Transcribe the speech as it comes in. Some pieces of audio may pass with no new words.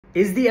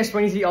Is the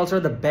S23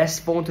 Ultra the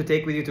best phone to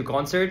take with you to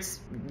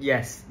concerts?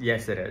 Yes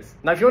it is.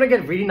 Now if you want to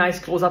get really nice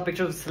close-up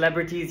pictures of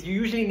celebrities, you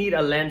usually need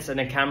a lens and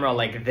a camera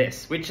like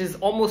this, which is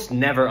almost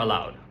never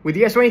allowed. With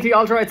the S23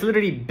 Ultra, it's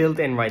literally built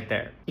in right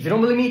there. If you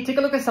don't believe me, take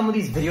a look at some of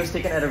these videos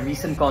taken at a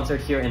recent concert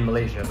here in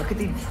Malaysia. Look at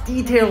the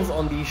details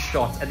on these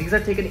shots, and these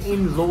are taken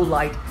in low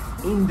light,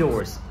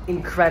 indoors.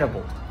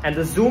 Incredible. And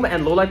the zoom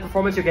and low light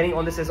performance you're getting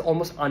on this is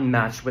almost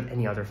unmatched with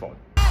any other phone.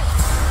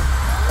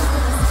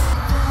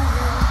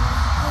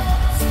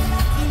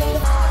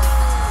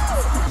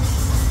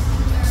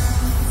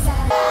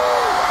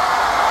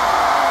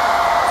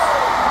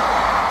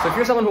 So if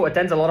you're someone who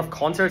attends a lot of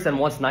concerts and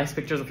wants nice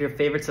pictures of your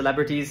favorite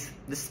celebrities,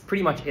 this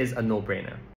pretty much is a no-brainer.